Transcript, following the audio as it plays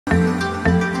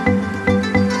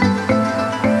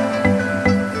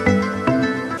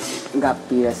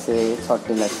গাপ্পি আছে,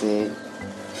 শর্টেল আছে,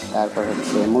 তারপর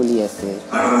হচ্ছে মলি আছে,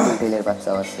 তেলের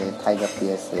বাচ্চাও আছে, থাই গাপ্পি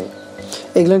আছে।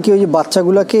 এগুলো কি ওই যে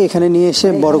বাচ্চাগুলোকে এখানে নিয়ে এসে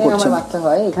বড় করছেন? বাচ্চা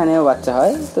হয়, এখানেও বাচ্চা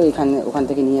হয়, তো ওখান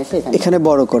থেকে নিয়ে এসে এখানে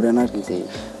বড় করেন আর কি।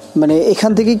 মানে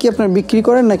এখান থেকে কি আপনার বিক্রি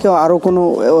করেন নাকি আরো কোনো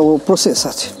প্রসেস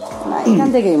আছে? না, এখান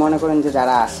থেকেই মনে করেন যে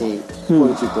যারা আসে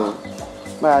পরিচিত,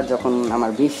 বা যখন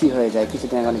আমার বেশি হয়ে যায়,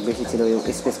 কিছুদিন আগে অনেক বেশি ছিল,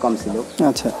 স্পেস কম ছিল,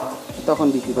 আচ্ছা, তখন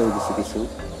বিক্রি করে দিচ্ছি কিছু।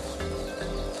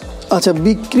 আচ্ছা,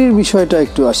 বিক্রির বিষয়টা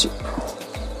একটু আসি।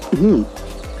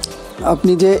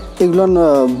 আপনি যে এগুলো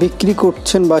বিক্রি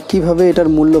করছেন বা কিভাবে এটার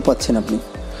মূল্য পাচ্ছেন আপনি?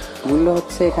 মূল্য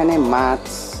হচ্ছে এখানে মাছ,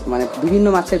 মানে বিভিন্ন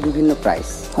মাছের বিভিন্ন প্রাইস।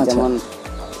 যেমন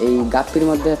এই গাপ্পির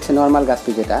মধ্যে হচ্ছে নর্মাল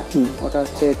গাপ্পি যেটা, ওটা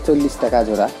হচ্ছে 40 টাকা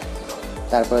জোড়া।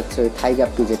 তারপর হচ্ছে ওই থাই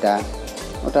গাপ্পি যেটা,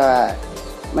 ওটা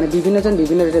মানে বিভিন্ন জন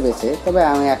বিভিন্ন রেটে বেচে, তবে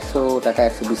আমি 100 টাকা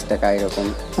 120 টাকা এরকম।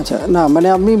 আচ্ছা, না মানে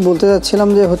আমি বলতে চাচ্ছিলাম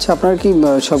যে হচ্ছে আপনার কি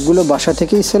সবগুলো বাসা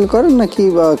থেকেই সেল করেন নাকি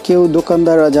কেউ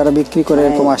দোকানদার যারা বিক্রি করে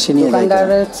এরকম আসে নিয়ে যায়? দোকানদার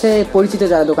হচ্ছে পরিচিত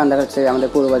যারা দোকানদার হচ্ছে আমাদের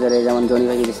পৌর বাজারে, যেমন জনি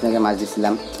ভাই কিছুদিন আগে মাছ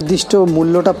দিচ্ছিলাম। নির্দিষ্ট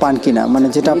মূল্যটা পান কিনা, মানে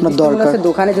যেটা আপনার দরকার?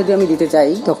 দোকানে যদি আমি দিতে চাই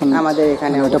তখন আমাদের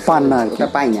এখানে ওটা পান না, ওটা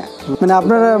পাই না, মানে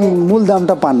আপনারা মূল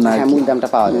দামটা পান না। হ্যাঁ, মূল দামটা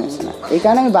পাওয়া যাচ্ছে না। এই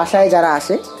কারণে আমি বাসায় যারা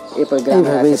আসে, এরপর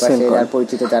গ্রামের আশেপাশে যারা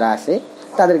পরিচিত যারা আসে,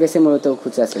 তাদের কাছে মূলত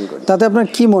খুচরা সেল করি। তাতে আপনার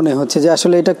কি মনে হচ্ছে যে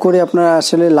আসলে এটা করে আপনার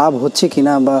আসলে লাভ হচ্ছে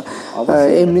কিনা, বা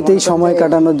এমনিতেই সময়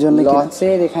কাটানোর জন্য?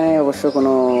 লসের এখানে অবশ্য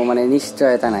কোনো মানে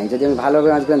নিশ্চয়তা নাই। যদি আমি ভালোভাবে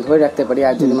মাছগুলো ধরে রাখতে পারি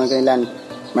আর যদি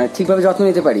মানে ঠিকভাবে যত্ন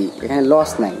নিতে পারি, এখানে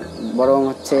লস নাই, বরং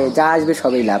হচ্ছে যা আসবে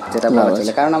সবই লাভ, যেটা ভালো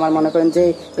চলে। কারণ আমার মনে করেন যে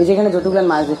এই যেখানে যতগুলো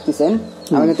মাছ দেখতেছেন,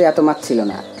 আমার কিন্তু এত মাছ ছিল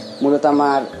না, মূলত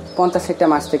আমার 50-60টা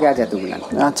মাছ থেকে আজ এতগুলো।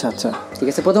 আচ্ছা আচ্ছা, ঠিক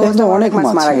আছে। প্রথম অনেক মাছ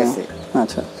মারা গেছে।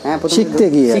 আচ্ছা, হ্যাঁ, শিখতে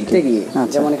গিয়ে।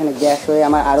 যেমন এখানে গ্যাস হয়ে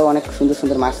আমার আরো অনেক সুন্দর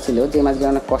সুন্দর মাছ ছিল, যে মাছগুলো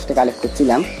অনেক কষ্টে কালেক্ট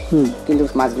করছিলাম, কিন্তু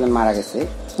মাছগুলো মারা গেছে।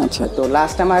 আচ্ছা, তো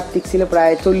লাস্ট আমার টিক ছিল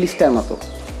প্রায় 40টার মতো,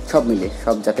 সব মিলে,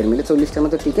 সব জাতের মিলে 40টার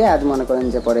মতো টিকে। আজ মনে করেন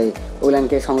যে পরে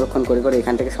ওগুলানকে সংরক্ষণ করে করে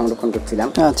এখান থেকে সংরক্ষণ করছিলাম।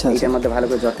 এটার মধ্যে ভালো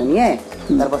করে যত্ন নিয়ে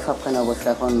তারপর সবখানে অবশ্য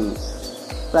এখন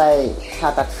প্রায়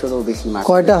 700-800-রও বেশি মাছ।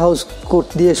 কয়টা হাউস কোট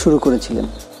দিয়ে শুরু করেছিলেন?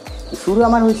 শুরু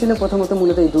আমার হয়েছিল প্রথমত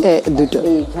মূলত এই দুইটা,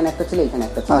 এইখানে একটা ছিল, এখানে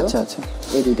একটা ছিল। আচ্ছা আচ্ছা,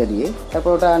 এই দুইটা দিয়ে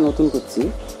তারপর ওটা নতুন করছি।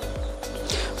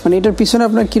 মানে এটার পিছনে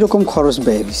আপনার কিরকম খরচ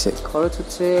ব্যয় হয়েছে? খরচ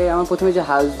হচ্ছে আমার প্রথমে যে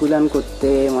হাউসগুলান করতে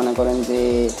মনে করেন যে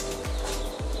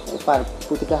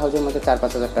প্রতিটা হাউসের মধ্যে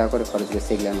 4-5 হাজার টাকা করে খরচ গেছে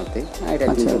এগুলোর মধ্যে। এটা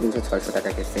 300-600 টাকা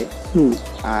গেছে।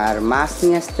 আর মাছ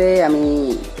নিয়ে আসতে আমি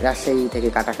রাজশাহী থেকে,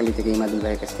 কাটাখালী থেকে ইমাদুল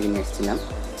ভাইয়ের কাছ থেকে নিয়ে এসেছিলাম।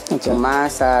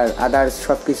 মাছ আর আদার্স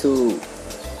সব কিছু,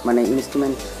 মানে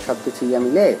ইনস্ট্রুমেন্ট সব কিছু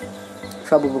মিলে,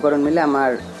 সব উপকরণ মিলে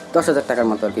আমার 10,000 টাকার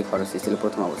মতো আর কি খরচ হয়েছিল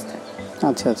প্রথম অবস্থায়।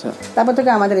 আচ্ছা আচ্ছা। তারপর থেকে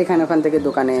আমাদের এখানে ওখান থেকে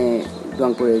দোকানে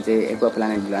রংপুরে যে একুয়া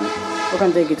প্ল্যানেট গুলান, ওখান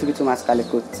থেকে কিছু কিছু মাছ কালেক্ট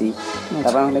করছি।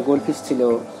 তারপর আমাদের গোল্ডফিশ ছিল,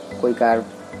 কৈকার।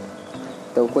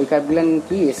 তো কৈকার গুলান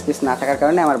কি স্পেস না থাকার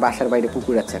কারণে আমার বাসার বাইরে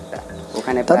পুকুর আছে একটা,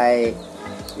 ওখানে প্রায়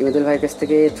ইমাদুল ভাইয়ের কাছ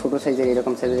থেকে ছোট সাইজের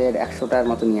এরকম সাইজের 100টার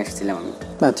মতো নিয়ে আসছিলাম আমি।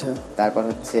 আচ্ছা। তারপর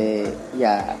হচ্ছে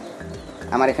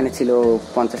আমার এখানে ছিল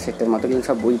 50-60টার মতো, কিন্তু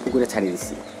সব ওই পুকুরে ছাড়িয়ে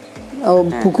দিচ্ছি।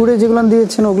 পুকুরে যেগুলো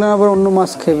দিয়েছেন ওগুলো আবার অন্য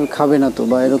মাছ খাবে না তো,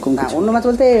 বা এরকম? না, অন্য মাছ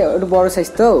বলতে একটু বড় সাইজ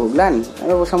তো ওগুলান,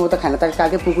 সম্ভবত খায় না। তার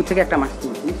আগে পুকুর থেকে একটা মাছ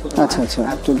কিনছি। আচ্ছা আচ্ছা,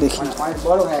 একটু দেখি। অনেক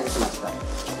বড় হয়ে গেছে মাছটা,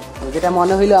 যেটা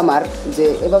মনে হইলো আমার যে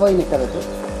এভাবে নিতে হতো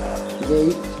যে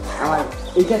আমার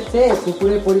এইটা হচ্ছে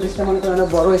পুকুরের পরিবেশটা মনে করেন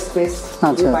বড় স্পেস,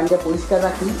 পানিটা পরিষ্কার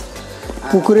রাখি।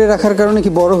 পুকুরে রাখার কারণে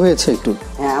কি বড় হয়েছে একটু?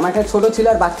 হ্যাঁ, আমার একটা ছোট ছিল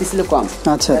আর বাড়তি ছিল কম।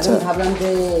 আচ্ছা আচ্ছা, ভাবলাম যে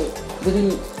যদি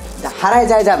হারায়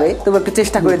যাবে তবে একটু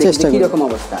চেষ্টা করে দেখি কিরকম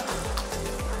অবস্থা।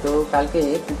 তো কালকে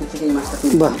পুকুর থেকে এই মাছটা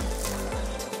কিনলাম।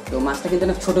 তো মাছটা কিন্তু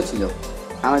অনেক ছোট ছিল,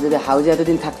 আমার যদি হাউজে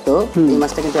এতদিন থাকতো এই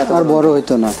মাছটা কিন্তু এত বড়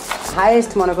হইতো না।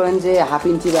 হাইয়েস্ট মনে করেন যে 1/2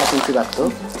 ইঞ্চি বা 1 ইঞ্চি বাড়তো,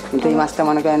 কিন্তু এই মাছটা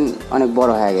মনে করেন অনেক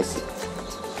বড় হয়ে গেছে।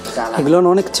 এগুলো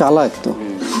অনেক চালাক তো।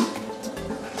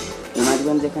 এই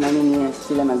মাছগুলো যেখানে আমি নিয়ে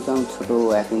এসেছিলাম একদম ছোট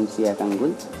 1 ইঞ্চি 1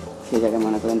 আঙ্গুল, সেই জায়গায়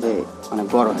মনে করেন যে অনেক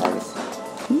বড় হয়ে গেছে।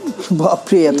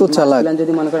 বাপরে, এত চালাক!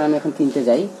 যদি মনে করেন আমি এখন কিনতে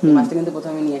যাই, এই মাছটা কিন্তু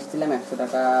প্রথমে নিয়ে এসেছিলাম 100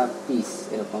 টাকা পিস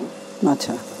এরকম।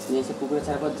 আচ্ছা, নিয়ে এসে পুকুরে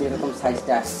ছাড়ার পর যেরকম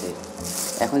সাইজটা আসছে,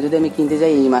 এখন যদি আমি কিনতে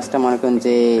যাই এই মাছটা মনে করেন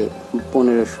যে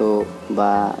 1500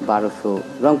 বা 1200,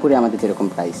 রংপুরে আমাদের যেরকম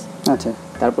প্রাইস। আচ্ছা,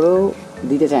 তারপরেও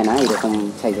দিতে চায় না এরকম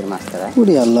সাইজের মাছ তারা।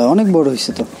 ওরে আল্লাহ, অনেক বড়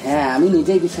হয়েছে তো। হ্যাঁ, আমি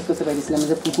নিজেই বিশ্বাস করতে পারছিলাম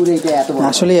যে পুকুরে এটা এত বড়।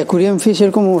 আসলে অ্যাকুয়ারিয়াম ফিশ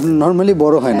এরকম নরমালি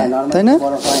বড় হয় না, তাই না?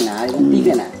 বড় হয় না, আর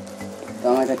টিকে না। তো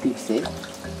আমার এটা টিকছে।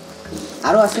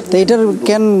 আরো আছে। তো এটার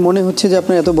কেন মনে হচ্ছে যে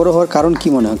আপনার এত বড় হওয়ার কারণ কি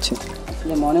মনে হচ্ছে?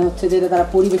 মনে হচ্ছে যে তারা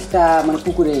পরিবেশটা মানে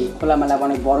পুকুরে খোলামেলা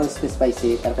অনেক বড় স্পেস পাইছে।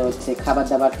 তারপর হচ্ছে খাবার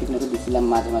দাবার ঠিক মতো দিচ্ছিলাম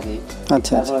মাঝে মাঝে।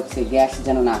 আচ্ছা। তারপর হচ্ছে গ্যাস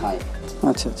যেন না হয়।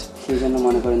 আচ্ছা আচ্ছা, সেই জন্য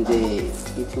মনে করেন যে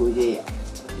কিছু ওই যে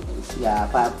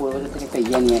পূর্ব বাজার থেকে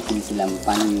একটা নিয়ে এসেছিলাম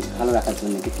পানি ভালো রাখার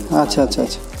জন্য কিছু। আচ্ছা আচ্ছা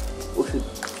আচ্ছা। ওষুধ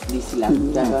দিয়েছিলাম,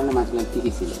 যার কারণে মাছগুলো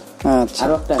ঠিকই ছিল। আচ্ছা।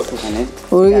 আরো একটা আছে এখানে।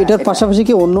 ওই এটার পাশাপাশি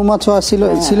কি অন্য মাছও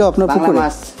ছিল আপনার পুকুরে?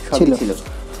 মাছ ছিল,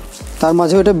 তার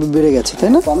মাঝে ওটা বেড়ে গেছে, তাই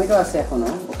না? টমেটো আছে এখনো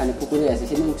ওখানে পুকুরে আছে,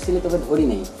 সেদিন উঠছিল তবে ধরি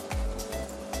নেই।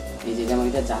 এই যে যেমন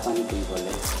এটা জাপানি কই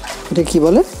বলে। এটা কি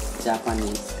বলে?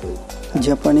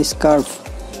 জাপানি স্কার্ফ।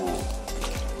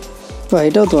 বাহ,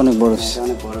 এটাও তো অনেক বড়।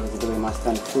 অনেক বড় হয়েছে, তবে মাছটা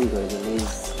অনেক ফুল করে দিলে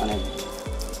অনেক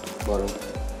বড়।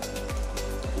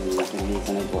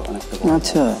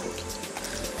 আচ্ছা,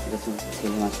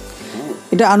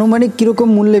 এটা আনুমানিক কিরকম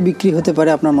মূল্যে বিক্রি হতে পারে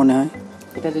আপনার মনে হয়?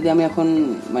 এটা যদি আমি এখন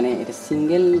মানে এটা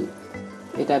সিঙ্গেল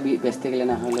এটা বেচতে গেলে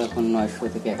না হলে এখন 900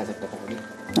 থেকে 1000 টাকা হবে।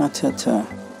 আচ্ছা আচ্ছা।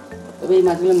 তবে এই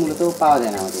মাছগুলো মূলত পাওয়া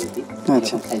যায় না আমাদের এদিকে।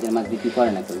 আচ্ছা, সাইজের মাছ বিক্রি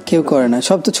করে না কেউ করে না,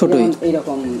 সব তো ছোটই।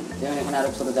 এইরকম যেমন এখানে আরো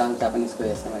ছোট জাপানিজ কই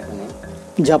আছে আমার এখানে।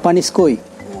 জাপানিজ কই?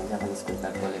 হ্যাঁ, জাপানিজ কই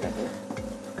তার বলে এটাকে।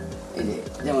 এই যে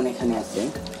যেমন এখানে আছে,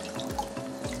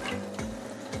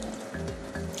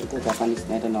 এটা জাপানিজ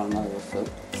না, এটা নরমাল অবশ্য।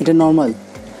 এটা নরমাল?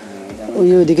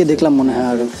 ওইদিকে দেখলাম মনে হয়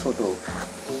আরো ছোট,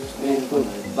 একটু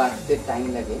বাড়তে টাইম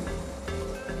লাগে।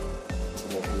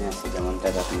 এখানে আছে যেমনটা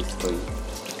জাপানিজ কই।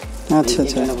 আচ্ছা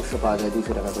আচ্ছা। এখানে অবশ্য পাওয়া যায়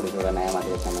 200 টাকা করে জোড়া নেয়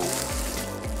আমাদের এখানে।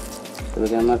 তবে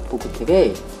আমার পুকুর থেকে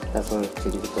তারপর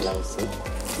সেদিকে তোলা হচ্ছে।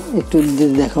 একটু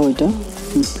দেখাও এটা।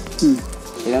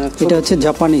 এটা হচ্ছে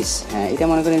জাপানিজ। হ্যাঁ, এটা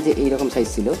মনে করেন যে এইরকম সাইজ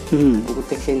ছিল, পুকুর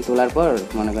থেকে সেদিন তোলার পর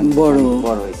মনে করেন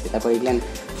বড় হয়েছে। তারপর এগুলো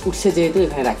উঠছে যেহেতু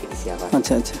এখানে রাখি দিছি আবার।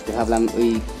 আচ্ছা আচ্ছা। ভাবলাম ওই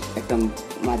একটা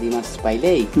মাদি মাছ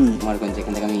পাইলেই মনে করেন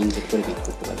যেখান থেকে আমি ইনজেক্ট করে বিক্রি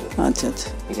করতে পারবো। আচ্ছা আচ্ছা।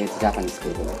 এটা হচ্ছে জাপানিজ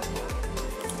কই বলে।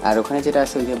 আর ওখানে যেটা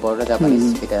আছে ওই যে বড়টা জাপানিজ,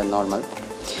 এটা নরমাল।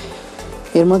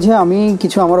 এর মাঝে আমি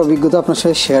কিছু আমার অভিজ্ঞতা আপনার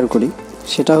সাথে শেয়ার করি।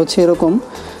 সেটা হচ্ছে এরকম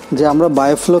যে আমরা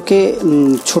বায়োফ্লোকে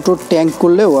ছোট ট্যাঙ্ক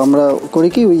করলেও আমরা করি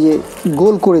কি ওই যে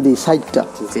গোল করে দিই সাইডটা।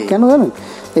 কেন জানেন?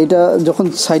 এইটা যখন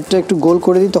সাইডটা একটু গোল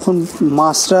করে দিই তখন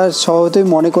মাছরা স্বভাবতই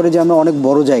মনে করে যে আমরা অনেক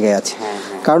বড় জায়গায় আছি।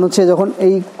 কারণ হচ্ছে যখন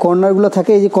এই কর্নারগুলো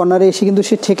থাকে, এই যে কর্নারে এসে কিন্তু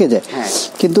সে ঠেকে যায়,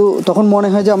 কিন্তু তখন মনে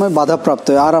হয় যে আমার বাধাপ্রাপ্ত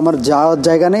হয়, আর আমার যাওয়ার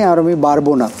জায়গা নেই, আর আমি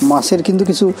বাড়বো না। মাছের কিন্তু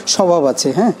কিছু স্বভাব আছে।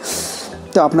 হ্যাঁ,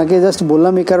 তো আপনাকে জাস্ট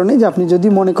বললাম এই কারণে যে আপনি যদি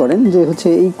মনে করেন যে হচ্ছে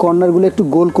এই কর্নারগুলো একটু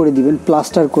গোল করে দিবেন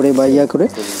প্লাস্টার করে বা ইয়া করে,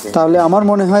 তাহলে আমার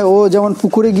মনে হয় ও যেমন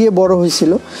পুকুরে গিয়ে বড়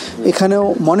হয়েছিল, এখানেও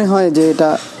মনে হয় যে এটা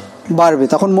বাড়বে।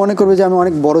 তখন মনে করবে যে আমি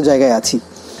অনেক বড় জায়গায় আছি।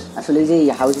 আসলে এই যে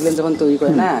হাউসগুলো যখন তৈরি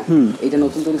করে না, এটা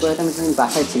নতুন তৈরি করে আমি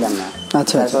বাসায় ছিলাম না।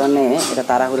 আচ্ছা, তার কারণে এটা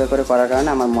তাড়াহুড়ো করে করার কারণে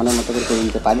আমার মনের মতো করে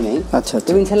নিতে পারি নাই। আচ্ছা,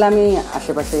 তো ইনশাল্লাহ আমি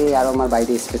আশেপাশে আরো আমার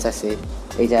বাইরে স্পেস আছে,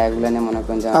 এই জায়গাগুলো নিয়ে মনে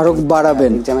করেন যে আরো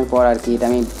বাড়াবেন এক্সামের পর আর কি। এটা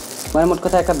আমি মানে মোট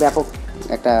কথা একটা ব্যাপক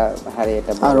একটা হারে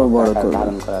এটা আরো বড়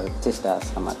ধারণ করার চেষ্টা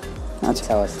আছে আমার।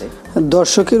 আচ্ছা, আছে।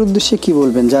 দর্শকের উদ্দেশ্যে কি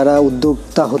বলবেন যারা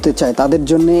উদ্যোক্তা হতে চায় তাদের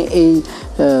জন্য এই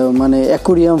মানে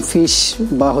অ্যাকোরিয়াম ফিশ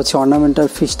বা হচ্ছে অর্নামেন্টাল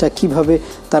ফিশটা কিভাবে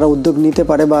তারা উদ্যোগ নিতে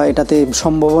পারে বা এটাতে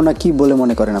সম্ভাবনা কি বলে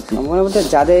মনে করেন আপনি? মনে বলতে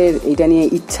যাদের এটা নিয়ে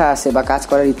ইচ্ছা আছে বা কাজ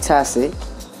করার ইচ্ছা আছে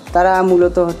তারা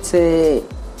মূলত হচ্ছে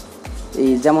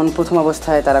এই যেমন প্রথম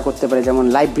অবস্থায় তারা করতে পারে, যেমন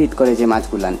লাইভ ব্রিড করে যে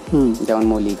মাছগুলান, যেমন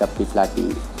মলি, কাপ্পি, প্লাটি,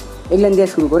 এগুলান দিয়ে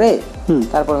শুরু করে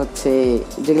তারপর হচ্ছে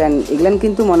এগুলান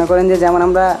কিন্তু মনে করেন যে যেমন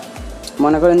আমরা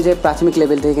মনে করেন যে প্রাথমিক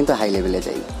লেভেল থেকে কিন্তু হাই লেভেলে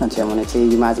যাই। যেমন হচ্ছে এই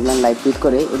মাছগুলান লাইভ ব্রিড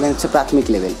করে এগুলো হচ্ছে প্রাথমিক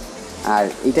লেভেল। আর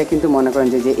এটা কিন্তু মনে করেন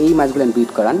যে এই মাছগুলান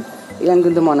ব্রিড করান এগুলো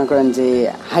কিন্তু মনে করেন যে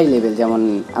হাই লেভেল, যেমন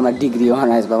আমার ডিগ্রি,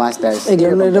 অনার্স বা মাস্টার্স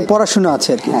এগুলো পড়াশোনা আছে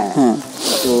আর কি। হ্যাঁ,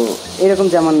 তো এরকম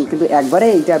যেমন কিন্তু একবারে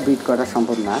এইটা ব্রিড করা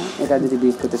সম্ভব না। এটা যদি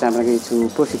ব্রিড করতে চান আপনাকে কিছু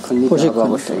প্রশিক্ষণ নিতে হবে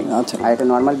অবশ্যই। আচ্ছা, আর এটা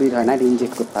নর্মাল ব্রিড হয় না, এটা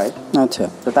ইনজেক্ট করতে হয়। আচ্ছা,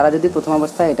 তো তারা যদি প্রথম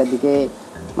অবস্থায় এটার দিকে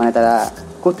মানে তারা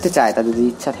করতে চায়, তাদের যদি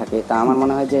ইচ্ছা থাকে, তা আমার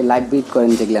মনে হয় যে লাইভ ব্রিড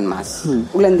করেন যেগুলান মাছ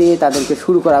ওগুলান দিয়ে তাদেরকে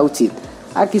শুরু করা উচিত।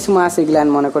 আর কিছু মাছ এগুলান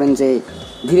মনে করেন যে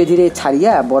ধীরে ধীরে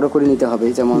ছাড়িয়া বড় করে নিতে হবে,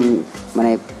 যেমন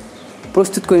মানে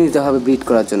প্রস্তুত করে নিতে হবে ব্রিড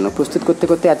করার জন্য। প্রস্তুত করতে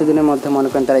করতে এতদিনের মধ্যে মনে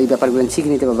করেন তারা এই ব্যাপারগুলো শিখে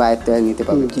নিতে পারবে, আয়ত্ত নিতে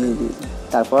পারবে।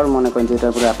 তারপর মনে করেন যে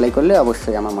এটার উপরে অ্যাপ্লাই করলে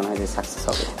অবশ্যই আমার মনে হয় যে সাকসেস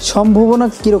হবে। সম্ভাবনা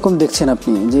কীরকম দেখছেন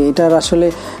আপনি যে এটার আসলে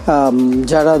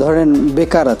যারা ধরেন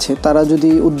বেকার আছে তারা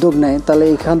যদি উদ্যোগ নেয় তাহলে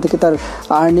এখান থেকে তার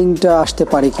আর্নিংটা আসতে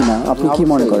পারে কিনা আপনি কি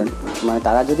মনে করেন? মানে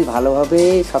তারা যদি ভালোভাবে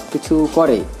সব কিছু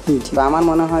করে তো আমার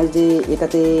মনে হয় যে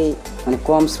এটাতে মানে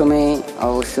কম শ্রমে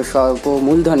অবশ্য স্বল্প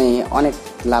মূলধনে অনেক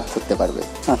লাভ করতে পারবে।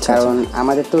 কারণ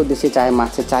আমাদের তো দেশে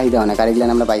মাছের চাহিদা অনেক, আর এগুলো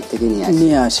আমরা বাইরে থেকে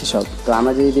নিয়ে আসি সব। তো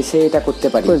আমরা যদি দেশে এটা করতে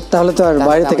পারি তাহলে তো আর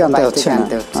বাইরে থেকে আনতে হচ্ছে না।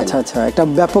 আচ্ছা আচ্ছা, একটা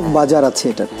ব্যাপক বাজার আছে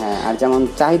এটা। হ্যাঁ, আর যেমন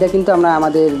চাহিদা কিন্তু আমরা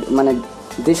আমাদের মানে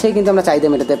দেশেই কিন্তু আমরা চাহিদা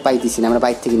মেটাতে পাইতেছি না, আমরা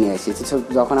বাইরে থেকে নিয়ে আসি।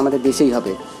 যখন আমাদের দেশেই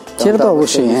হবে সেটা তো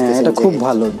অবশ্যই, হ্যাঁ এটা খুব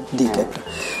ভালো দিক একটা।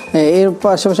 এর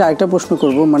পাশাপাশি আরেকটা প্রশ্ন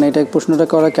করব, মানে এটা প্রশ্নটা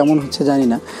করা কেমন হচ্ছে জানি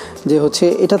না, যে হচ্ছে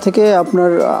এটা থেকে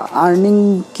আপনার আর্নিং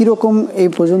কীরকম এই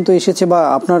পর্যন্ত এসেছে, বা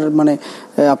আপনার মানে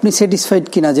আপনি স্যাটিসফাইড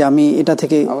কিনা যে আমি এটা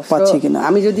থেকে পাচ্ছি কিনা?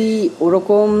 আমি যদি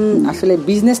ওরকম আসলে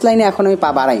বিজনেস লাইনে এখন আমি পা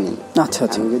বাড়াইনি। আচ্ছা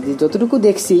আচ্ছা। আমি যদি যতটুকু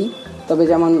দেখছি, তবে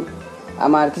যেমন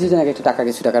আমার কিছুদিন আগে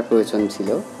কিছু টাকার প্রয়োজন ছিল,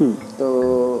 তো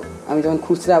আমি যখন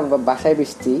খুচরা বাসায়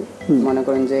বেচছি, মনে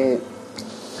করেন যে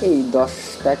এই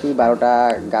 10টা কি 12টা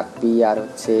গাপ্পি আর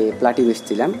হচ্ছে প্লাটি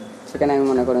বেচছিলাম, সেখানে আমি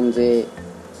মনে করেন যে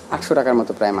 800 টাকার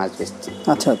মতো প্রায় মাছ বেচছি।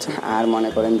 আচ্ছা আচ্ছা। আর মনে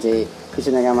করেন যে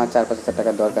কিছুদিন আগে আমার 4-5 হাজার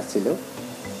টাকার দরকার ছিল,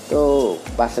 তো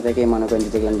বাসা থেকে মনে করেন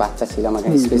যে দেখলেন বাচ্চা ছিল, আমার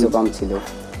কাছে স্পেসও কম ছিল,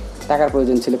 টাকার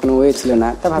প্রয়োজন ছিল, কোনো ওয়ে ছিল না,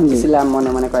 তা ভাবছিলাম মনে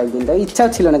মনে কয়েকদিন, তাই ইচ্ছাও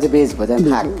ছিল না যে বেচবো,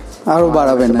 থাক আরো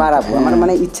বাড়াবো। আমার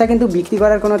মানে ইচ্ছা কিন্তু বিক্রি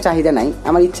করার কোনো চাহিদা নাই,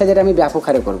 আমার ইচ্ছা যেটা আমি ব্যাপক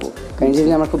হারে করবো, কারণ এই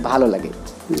জিনিস আমার খুব ভালো লাগে।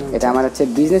 এটা আমার হচ্ছে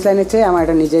বিজনেস লাইনের চেয়ে আমার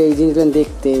এটা নিজে এই জিনিসগুলো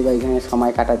দেখতে বা এখানে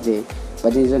সময় কাটাতে বা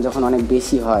জিনিসগুলো যখন অনেক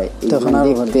বেশি হয় তখন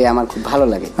দেখতে আমার খুব ভালো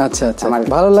লাগে। আচ্ছা আচ্ছা, আমার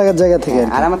ভালো লাগার জায়গা থেকে।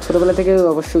 আর আমার ছোটবেলা থেকে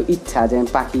অবশ্য ইচ্ছা যে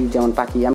যেমন পাখি